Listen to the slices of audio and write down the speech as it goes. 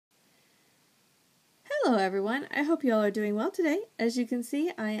Hello everyone, I hope you all are doing well today. As you can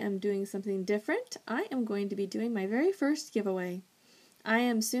see, I am doing something different. I am going to be doing my very first giveaway. I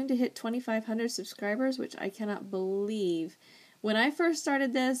am soon to hit 2,500 subscribers, which I cannot believe. When I first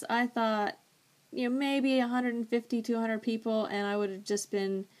started this, I thought, maybe 150, 200 people, and I would have just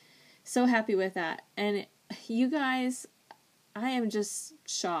been so happy with that. And you guys, I am just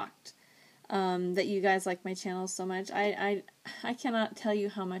shocked that you guys like my channel so much. I cannot tell you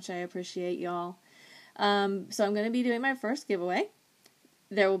how much I appreciate y'all. So I'm going to be doing my first giveaway.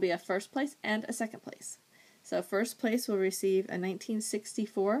 There will be a first place and a second place. So first place will receive a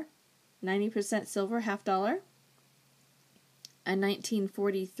 1964 90% silver half dollar, a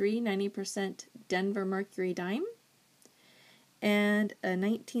 1943 90% Denver Mercury dime, and a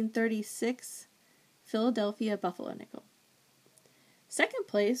 1936 Philadelphia Buffalo nickel. Second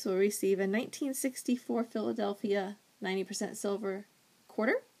place will receive a 1964 Philadelphia 90% silver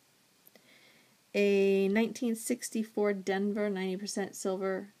quarter, a 1964 Denver 90%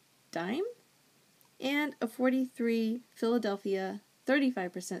 silver dime, and a 43 Philadelphia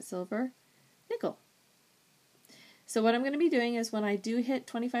 35% silver nickel. So what I'm going to be doing is when I do hit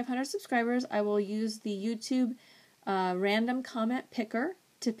 2,500 subscribers, I will use the YouTube random comment picker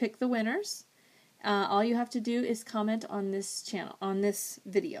to pick the winners. All you have to do is comment on this channel, on this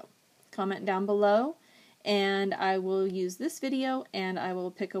video. Comment down below, and I will use this video and I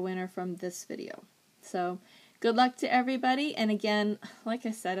will pick a winner from this video. So good luck to everybody, and again, like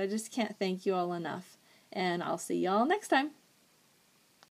I said, I just can't thank you all enough, and I'll see y'all next time.